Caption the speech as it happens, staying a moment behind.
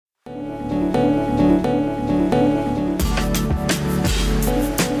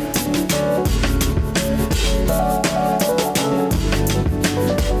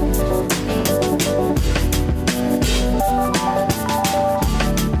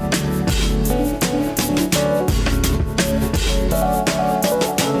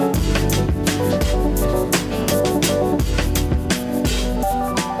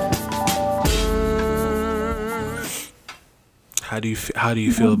how do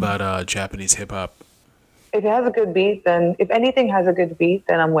you feel about Japanese hip hop? If it has a good beat, then if anything has a good beat,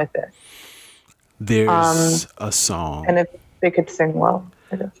 then I'm with it. There's a And song. if they could sing well,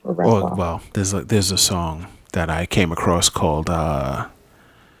 I guess, or rap Oh well. well, there's a song that I came across called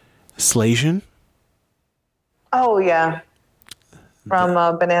Slation. Oh yeah, from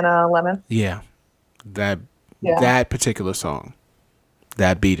Banana Lemon. Yeah, that Yeah. that particular song.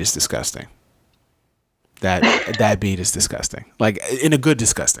 That beat is disgusting. That beat is disgusting. Like in a good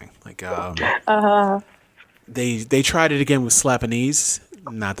disgusting. Like Uh, they tried it again with Slapanese.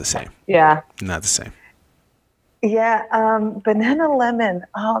 Not the same. yeah. Not the same. Yeah. Banana Lemon.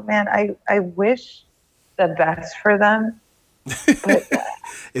 Oh man, I wish the best for them, but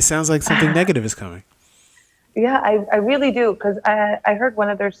It sounds like something negative is coming. yeah, I really do because I heard one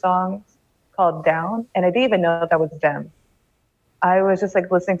of their songs called Down, and I didn't even know that was them. I was just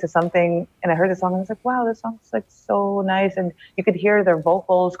like listening to something and I heard the song and I was like, wow, this song's like so nice. And you could hear their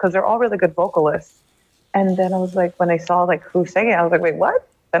vocals because they're all really good vocalists. And then I was like, when I saw like who sang it, I was like, wait, what?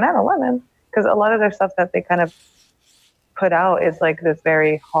 Banana Lemon? Because a lot of their stuff that they kind of put out is like this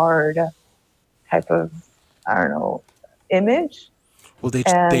very hard type of, I don't know, image. Well, they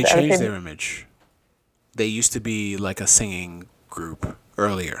And I would changed say, their image. They used to be like a singing group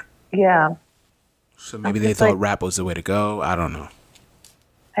earlier. yeah, So I'm maybe they just thought like, rap was the way to go. I don't know.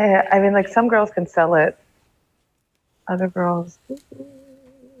 I mean, like some girls can sell it, other girls,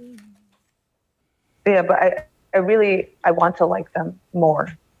 yeah, but I really, I want to like them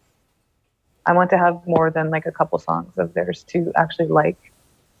more. I want to have more than like a couple songs of theirs to actually like.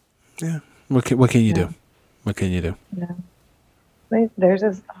 Yeah. What can you Yeah, do? What can you do? yeah. There's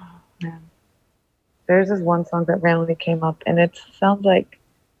this, oh man, there's this one song that randomly came up, and it sounds like.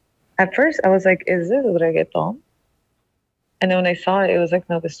 At first, I was like, "Is this reggaeton?" And then when I saw it, it was like,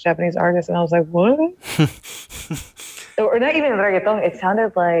 "No, this Japanese artist," and I was like, "What?" Or not even reggaeton. It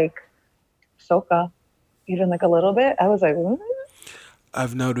sounded like soca, even like a little bit. I was like, "What?"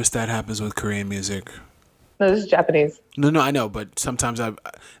 I've noticed that happens with Korean music. No, this is Japanese. No, no, I know, but sometimes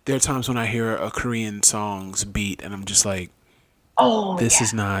there are times when I hear a Korean song's beat and I'm just like, Oh this yeah,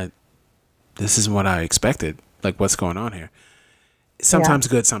 is not, this isn't what I expected. Like, what's going on here? yeah. Sometimes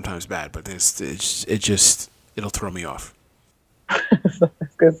good, sometimes bad, but it'll throw me off.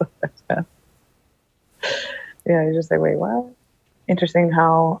 That's good. That's bad. Yeah, you're just like, wait, what? Interesting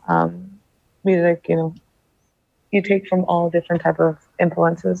how music, you take from all different type of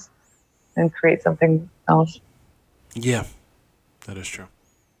influences and create something else. Yeah, that is true.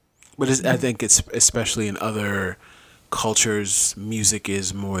 But I think it's especially in other cultures, music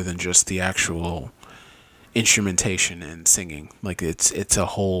is more than just the actual instrumentation and singing. Like it's a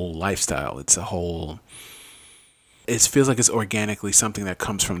whole lifestyle. It's a whole. It feels like it's organically something that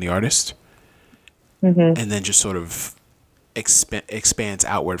comes from the artist, Hmm. and then just sort of expands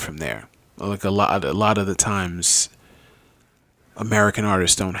outward from there. Like a lot of the times, American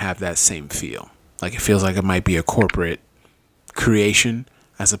artists don't have that same feel. Like it feels like it might be a corporate creation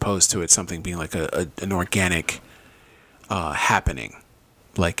as opposed to it something being like an organic happening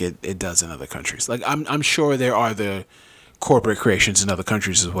like it does in other countries. Like I'm sure there are the corporate creations in other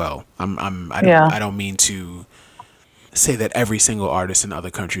countries as well. Yeah. I don't mean to say that every single artist in other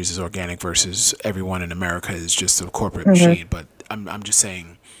countries is organic versus everyone in America is just a corporate Hmm. machine, but I'm just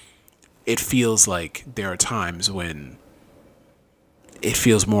saying it feels like there are times when it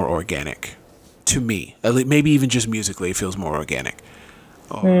feels more organic to me. At least, maybe even just musically, it feels more organic.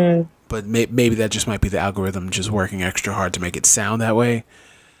 Mm. But maybe that just might be the algorithm just working extra hard to make it sound that way.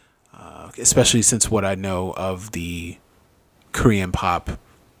 Especially since what I know of the Korean pop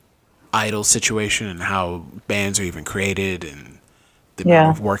idol situation and how bands are even created and the amount Yeah.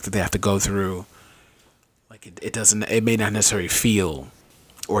 of work that they have to go through. Like it doesn't. It may not necessarily feel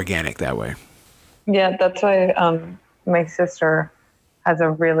organic that way. Yeah, that's why my sister has a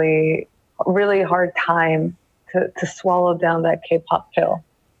really, really hard time to swallow down that K-pop pill.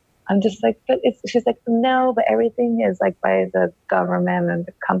 I'm just like, but it's, she's like, no, but everything is like by the government and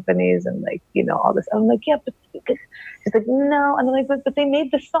the companies and like, all this. I'm like, yeah, but she's like, no. And I'm like, but they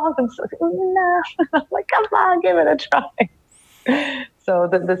made the songs. I'm so, like, no. I'm like, come on, give it a try. So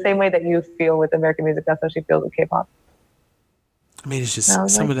the same way that you feel with American music, that's how she feels with K-pop. I mean, it's And I just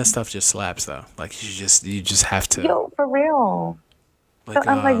was some like, of that stuff just slaps though. Like you just have to yo, for real. So like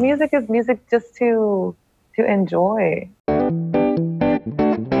I'm like, music is music just to enjoy.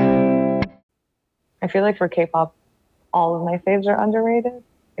 I feel like for K-pop, all of my faves are underrated,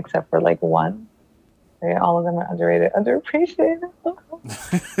 except for like one. All of them are underrated, underappreciated.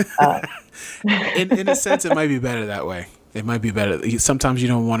 uh, in a sense it might be better that way. It might be better. Sometimes you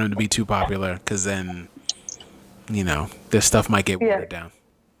don't want them to be too popular because then This stuff might get Yeah. watered down.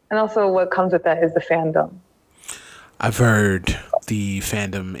 And also, what comes with that is the fandom. I've heard the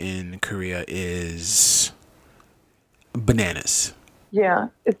fandom in Korea is bananas. Yeah,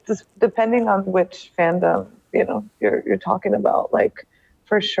 it's just depending on which fandom, you're talking about. Like,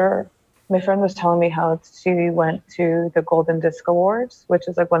 for sure. My friend was telling me how she went to the Golden Disc Awards, which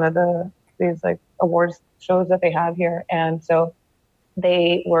is like one of these like awards shows that they have here. And so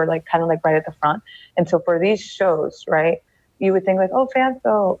they were like kind of like right at the front. And so for these shows, right, you would think like, oh, fans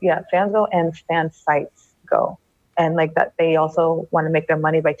go, yeah, fans go and fan sites go. And like that, they also want to make their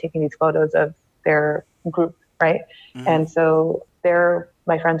money by taking these photos of their group, right? Mm-hmm. And so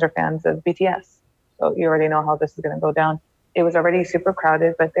my friends are fans of BTS. So you already know how this is going to go down. It was already super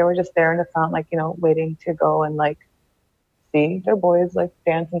crowded, but they were just there in the front, like, waiting to go and like see their boys like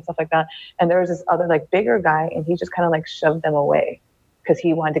dance and stuff like that. And there was this other like bigger guy, and he just kind of like shoved them away because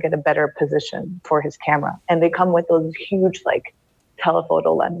he wanted to get a better position for his camera. And they come with those huge like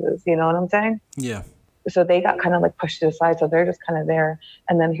telephoto lenses, you know what I'm saying? Yeah. So they got kind of like pushed to the side, so they're just kind of there.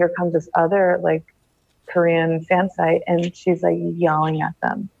 And then here comes this other like Korean fan site, and she's like yelling at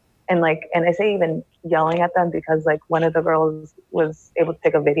them. And I say even yelling at them because like one of the girls was able to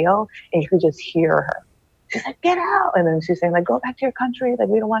take a video, and you could just hear her. She's like, "Get out!" And then she's saying like, "Go back to your country. Like,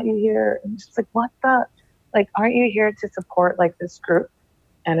 we don't want you here." And she's like, "What the? Like, aren't you here to support like this group?"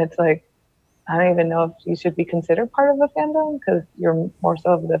 And it's like, I don't even know if you should be considered part of the fandom because you're more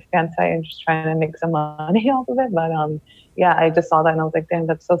so of the fan site and just trying to make some money off of it. But yeah, I just saw that and I was like, damn,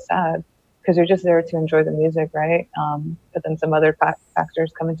 that's so sad because you're just there to enjoy the music, right? But then some other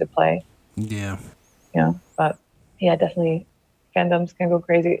factors come into play. Yeah. But yeah, definitely fandoms can go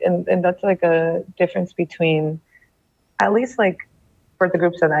crazy, and that's like a difference between, at least like for the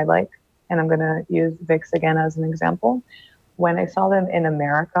groups that I like, and I'm gonna use VIX again as an example. When I saw them in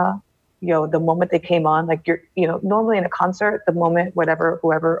America, the moment they came on, like normally in a concert, the moment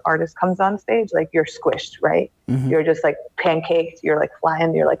whoever artist comes on stage, like you're squished, right? Mm-hmm. You're just like pancaked, you're like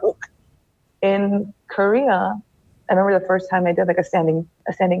flying, you're like, look. In Korea, I remember the first time I did like a standing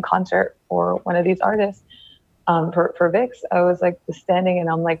concert for one of these artists, for VIX, I was like just standing and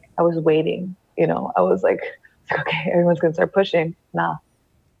I'm like, I was waiting, I was like, okay, everyone's gonna start pushing. Nah,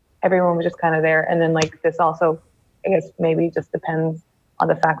 everyone was just kind of there. And then like this also, I guess maybe just depends on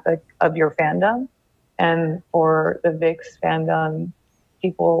the fact that of your fandom. And for the VIX fandom,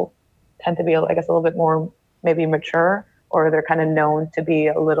 people tend to be, I guess, a little bit more maybe mature, or they're kind of known to be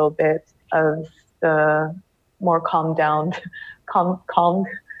a little bit of the more calmed fandoms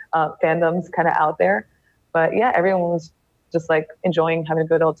kind of out there. But yeah, everyone was just like enjoying having a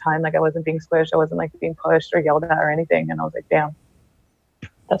good old time. Like I wasn't being squished, I wasn't like being pushed or yelled at or anything. And I was like, damn,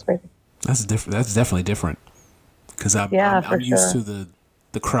 that's crazy. That's different. That's definitely different. Because I'm used to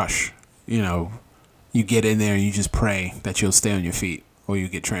the crush. You get in there and you just pray that you'll stay on your feet or you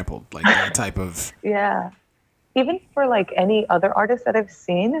get trampled. Like that type of. Yeah. Even for like any other artist that I've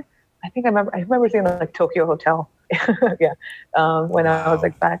seen, I remember seeing like Tokyo Hotel. Yeah. When Wow. I was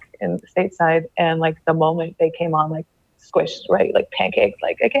like back in the stateside, and like the moment they came on, like squished, right? Like pancaked,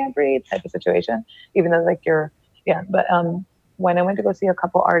 like I can't breathe type of situation, even though like but when I went to go see a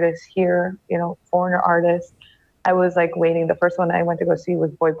couple artists here, foreigner artists, I was like waiting. The first one I went to go see was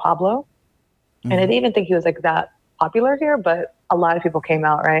Boy Pablo. And I didn't even think he was like that popular here, but a lot of people came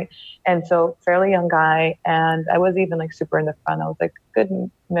out, right? And so fairly young guy, and I was even like super in the front. I was like good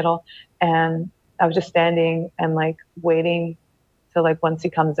middle, and I was just standing and like waiting to like once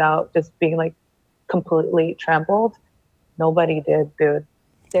he comes out, just being like completely trampled. Nobody did, dude.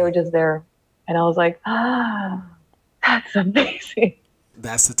 They were just there, and I was like, that's amazing.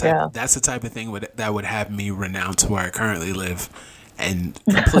 That's the type. Yeah. That's the type of thing that would have me renounce where I currently live, and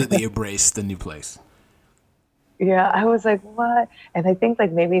completely embrace the new place. Yeah, I was like, what? And I think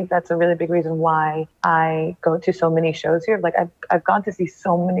like maybe that's a really big reason why I go to so many shows here. Like I've gone to see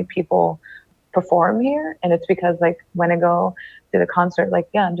so many people perform here, and it's because like when I go to the concert, like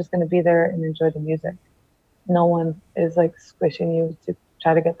yeah, I'm just gonna be there and enjoy the music. No one is like squishing you to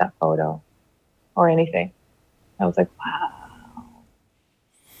try to get that photo or anything. I was like, wow,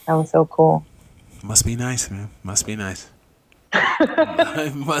 that was so cool. Must be nice, man. Must be nice.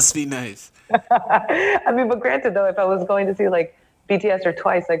 It must be nice. I mean, but granted though, if I was going to see like BTS or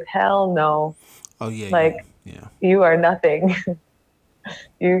Twice, like hell no. Oh yeah. Like yeah. You are nothing.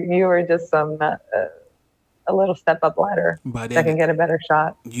 you are just a little step up ladder that can get a better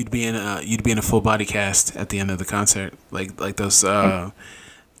shot. You'd be in a full body cast at the end of the concert, like those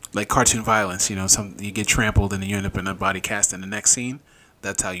like cartoon violence. You get trampled and then you end up in a body cast in the next scene.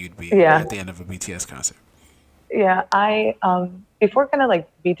 That's how you'd be at the end of a BTS concert. Yeah, I before kind of like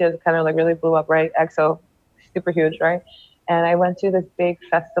BTS kind of like really blew up, right? EXO, super huge, right? And I went to this big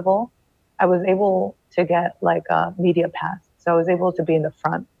festival. I was able to get like a media pass. So I was able to be in the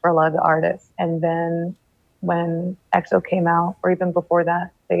front for a lot of the artists. And then when EXO came out, or even before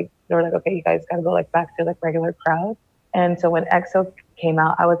that, they were like, okay, you guys got to go like back to like regular crowd. And so when EXO came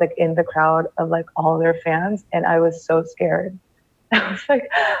out, I was like in the crowd of like all their fans, and I was so scared. I was like,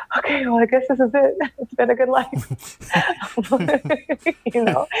 okay, well, I guess this is it. It's been a good life, you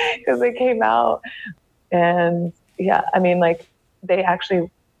know, because they came out, and yeah, I mean, like they actually,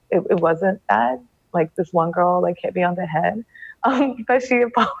 it wasn't bad. Like this one girl like hit me on the head, but she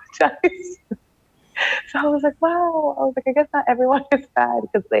apologized. So I was like, wow. I was like, I guess not everyone is bad,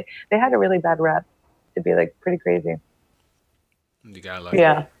 because they had a really bad rep to be like pretty crazy. You got like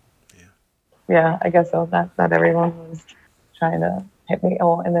Yeah. Yeah, I guess so. Not everyone was trying to hit me.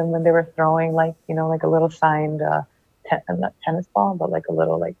 Oh, and then when they were throwing like, you know, like a little signed not tennis ball, but like a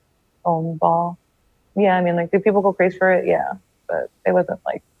little like foam ball. Yeah, I mean, like, did people go crazy for it? Yeah, but it wasn't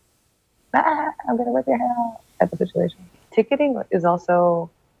like, I'm gonna rip your hair out type of situation. Ticketing is also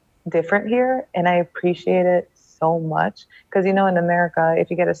different here, and I appreciate it so much, because you know, in America, if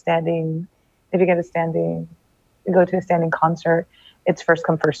you go to a standing concert, it's first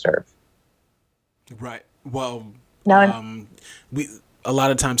come first serve. Right. Well, Now, we a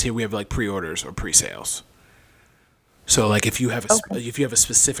lot of times here we have like pre-orders or pre-sales. So like if you have a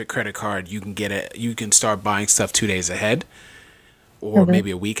specific credit card, you can get it. You can start buying stuff 2 days ahead, or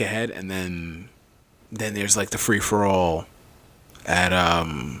maybe a week ahead, and then there's like the free for all. At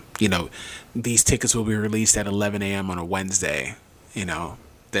you know, these tickets will be released at 11 a.m. on a Wednesday. You know,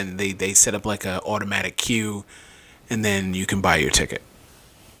 then they set up like a automatic queue, and then you can buy your ticket.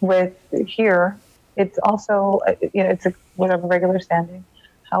 with here, it's also, you know, it's a whatever regular standing.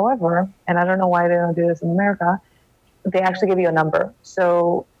 However, and I don't know why they don't do this in America, they actually give you a number.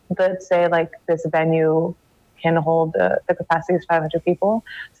 So let's say like this venue can hold the capacity is 500 people.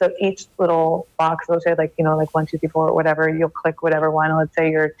 So each little box will say like, you know, like 1, 2, 3, 4, or whatever. You'll click whatever one. Let's say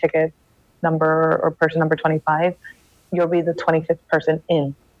your ticket number or person number 25. You'll be the 25th person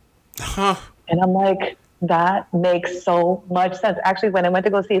in. Huh. And I'm like, that makes so much sense. Actually, when I went to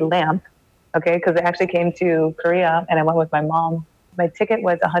go see Lamp, okay, because I actually came to Korea and I went with my mom, my ticket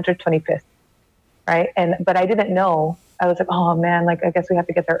was 125th, right? But I didn't know. I was like, oh man, like I guess we have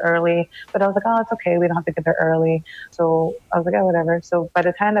to get there early. But I was like, oh, it's okay, we don't have to get there early. So I was like, oh, whatever. So by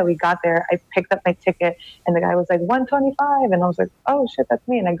the time that we got there, I picked up my ticket and the guy was like 125, and I was like, oh shit, that's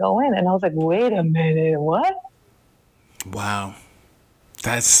me. And I go in and I was like, wait a minute, what? Wow,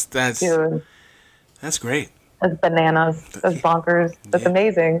 that's Dude, that's great. that's bananas. That's bonkers. That's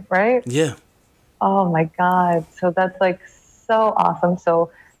amazing, right? Yeah. Oh my God. So that's like so awesome.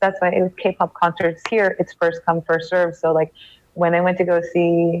 So that's why it was K-pop concerts here. It's first come, first serve. So like when I went to go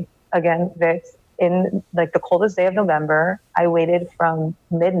see again VIX in like the coldest day of November, I waited from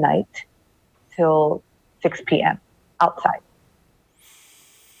midnight till 6 p.m. outside.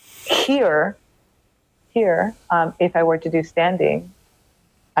 Here, if I were to do standing,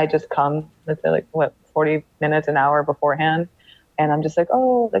 I just come, let's say like 40 minutes, an hour beforehand. And I'm just like,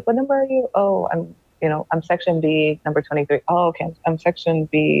 oh, like what number are you? Oh, I'm section B, number 23. Oh, okay. I'm section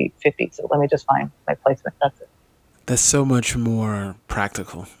B 50. So let me just find my placement. That's it. That's so much more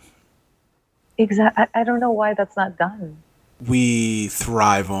practical. Exactly. I don't know why that's not done. We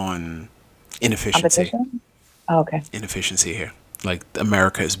thrive on inefficiency. Competition? Oh, okay. Inefficiency here. Like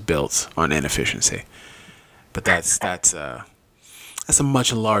America is built on inefficiency. But that's a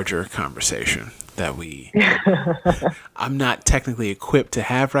much larger conversation that I'm not technically equipped to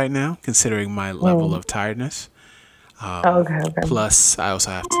have right now, considering my level of tiredness. Okay. Plus, I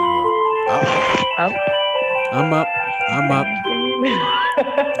also have to. Oh. I'm up.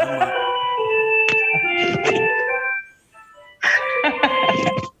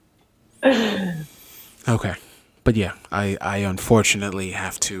 Okay, but yeah, I unfortunately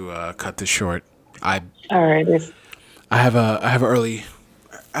have to cut this short. All right. I have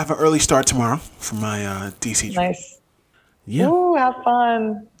an early start tomorrow for my DC trip. Nice. Yeah. Ooh, have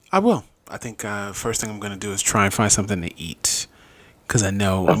fun. I will. I think first thing I'm going to do is try and find something to eat, because I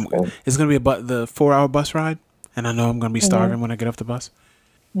know it's going to be the 4-hour bus ride, and I know I'm going to be starving when I get off the bus.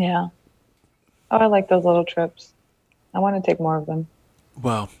 Yeah. Oh, I like those little trips. I want to take more of them.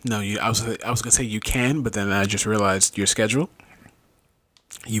 Well, no, I was going to say you can, but then I just realized your schedule.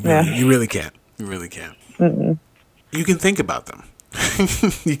 You really can't. You really can't. Mm-mm. You can think about them.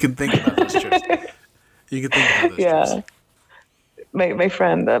 You can think about those trips. Trips. My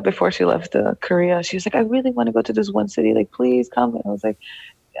friend, before she left Korea, she was like, I really want to go to this one city. Like, please come. And I was like,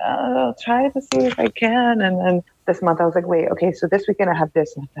 I'll try to see if I can. And then this month I was like, wait, okay, so this weekend I have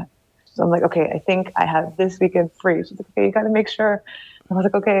this and that. So I'm like, okay, I think I have this weekend free. She's like, okay, you got to make sure. I was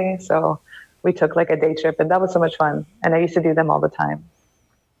like, okay. So we took like a day trip, and that was so much fun. And I used to do them all the time.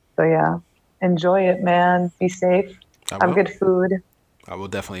 So yeah, enjoy it, man. Be safe. Have good food. I will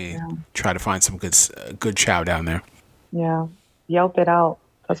definitely try to find some good chow down there. Yeah, Yelp it out.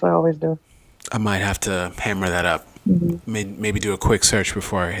 That's what I always do. I might have to hammer that up. Maybe do a quick search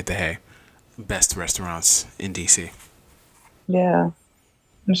before I hit the hay. Best restaurants in DC. Yeah,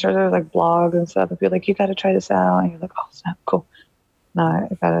 I'm sure there's like blogs and stuff. If you're like, you got to try this out, and you're like, oh snap, cool. No, I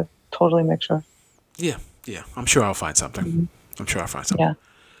gotta totally make sure. Yeah. I'm sure I'll find something. Yeah.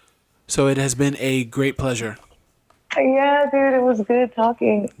 So it has been a great pleasure. Yeah, dude, it was good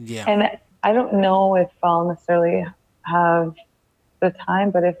talking. Yeah. And I don't know if I'll necessarily have the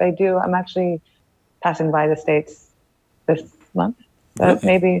time, but if I do, I'm actually passing by the States this month. But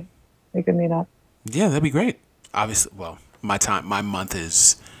maybe we could meet up. Yeah, that'd be great. Obviously, well, my month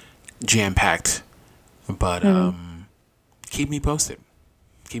is jam-packed, but keep me posted.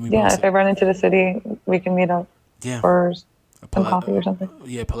 Yeah, if I run into the city, we can meet up for some coffee or something.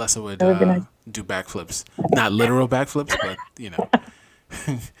 Yeah, Palessa would be nice. do backflips. Not literal backflips, but,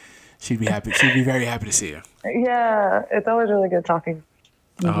 she'd be happy. She'd be very happy to see you. Yeah, it's always really good talking.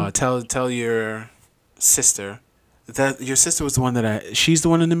 Tell your sister that your sister was the one she's the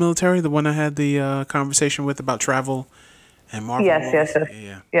one in the military, the one I had the conversation with about travel and Marvel. Yes.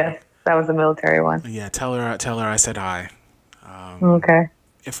 Yes, that was the military one. Yeah, tell her I said hi. Okay.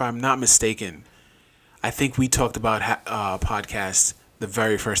 If I'm not mistaken, I think we talked about podcasts the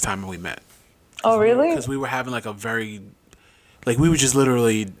very first time we met. Oh, really? Because we were having like a very, like we were just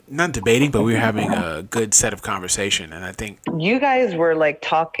literally not debating, but we were having a good set of conversation. And I think you guys were like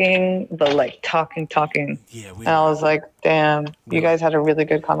talking. Yeah. And I was like, damn, you guys had a really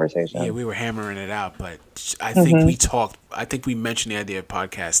good conversation. Yeah, we were hammering it out. But I think we talked, I think we mentioned the idea of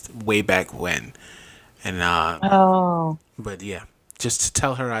podcast way back when. And, but yeah, just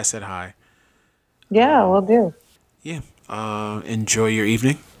tell her I said hi. Yeah, we'll do. Yeah. Enjoy your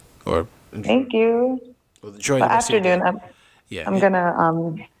evening. Thank you. Well, enjoy the rest afternoon. Of your day. I'm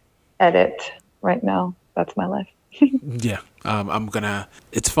gonna edit right now. That's my life. Yeah.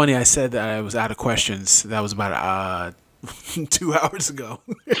 It's funny. I said that I was out of questions. That was about 2 hours ago.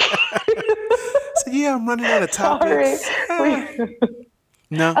 So yeah, I'm running out of topics. Sorry.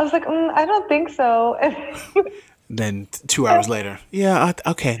 No. I was like, I don't think so. Then 2 hours later,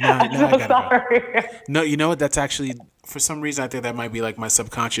 okay. Now I gotta go. No, you know what? That's actually, for some reason, I think that might be like my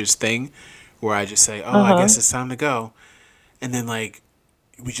subconscious thing, where I just say, I guess it's time to go, and then like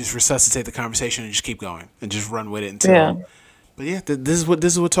we just resuscitate the conversation and just keep going and just run with it until. Yeah. But yeah, this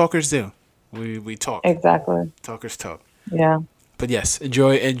is what talkers do. We talk. Exactly. Talkers talk. Yeah. But yes,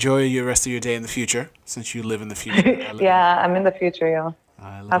 enjoy your rest of your day in the future, since you live in the future. Yeah, I'm in the future, y'all.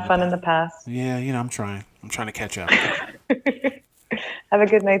 Have fun in the past. Yeah, I'm trying. I'm trying to catch up. Have a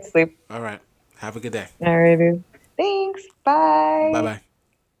good night's sleep. All right. Have a good day. All right, dude. Thanks. Bye. Bye-bye.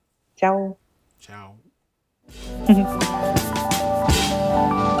 Ciao. Ciao.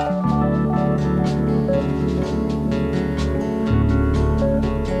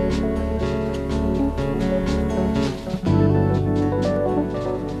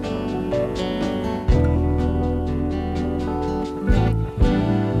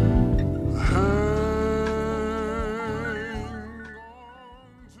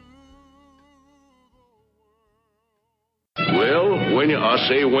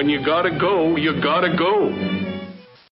 When you gotta go, you gotta go.